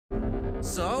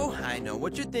So, I know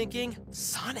what you're thinking.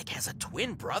 Sonic has a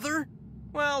twin brother?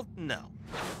 Well, no.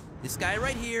 This guy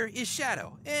right here is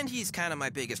Shadow, and he's kind of my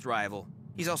biggest rival.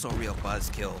 He's also a real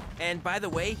buzzkill. And by the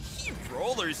way, he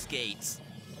roller skates.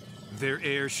 They're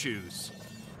air shoes.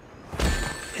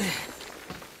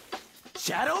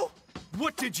 Shadow?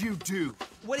 What did you do?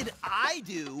 What did I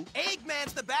do?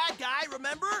 Eggman's the bad guy,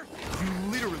 remember?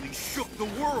 You literally shook the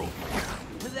world.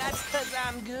 That's 'cause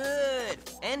I'm good.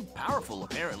 And powerful,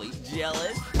 apparently.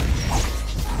 Jealous?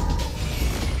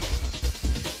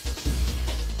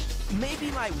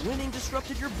 Maybe my winning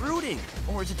disrupted your brooding.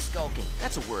 Or is it skulking?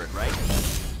 That's a word, right?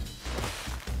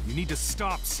 You need to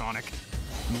stop, Sonic.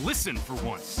 And listen for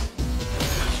once.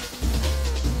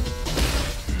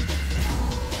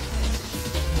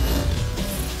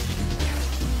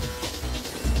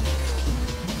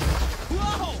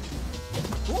 Whoa!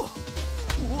 Whoa!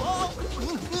 Whoa!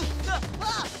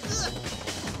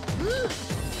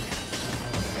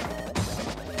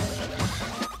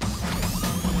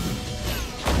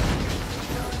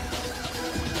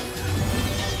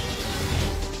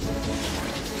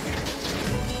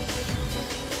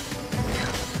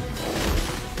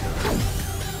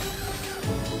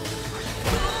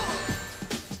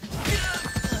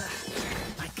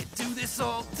 I could do this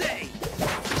all day.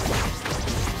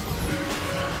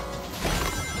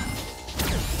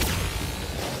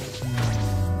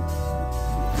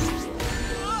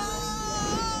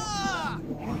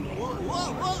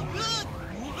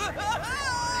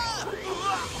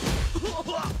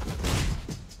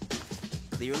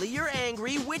 Clearly you're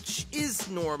angry, which is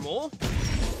normal. But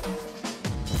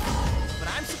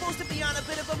I'm supposed to be on a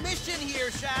bit of a mission here,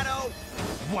 Shadow.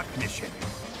 What mission?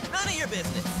 None of your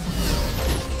business.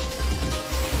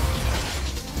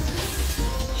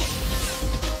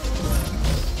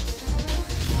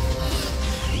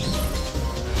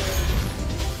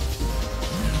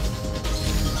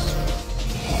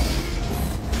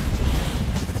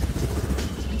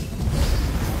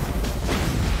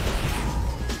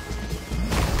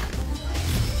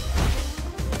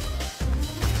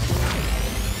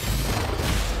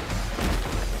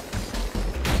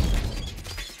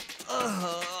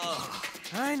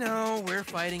 I know, we're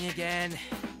fighting again.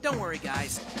 Don't worry,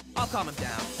 guys. I'll calm him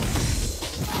down.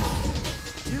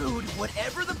 Dude,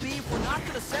 whatever the beef, we're not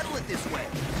gonna settle it this way.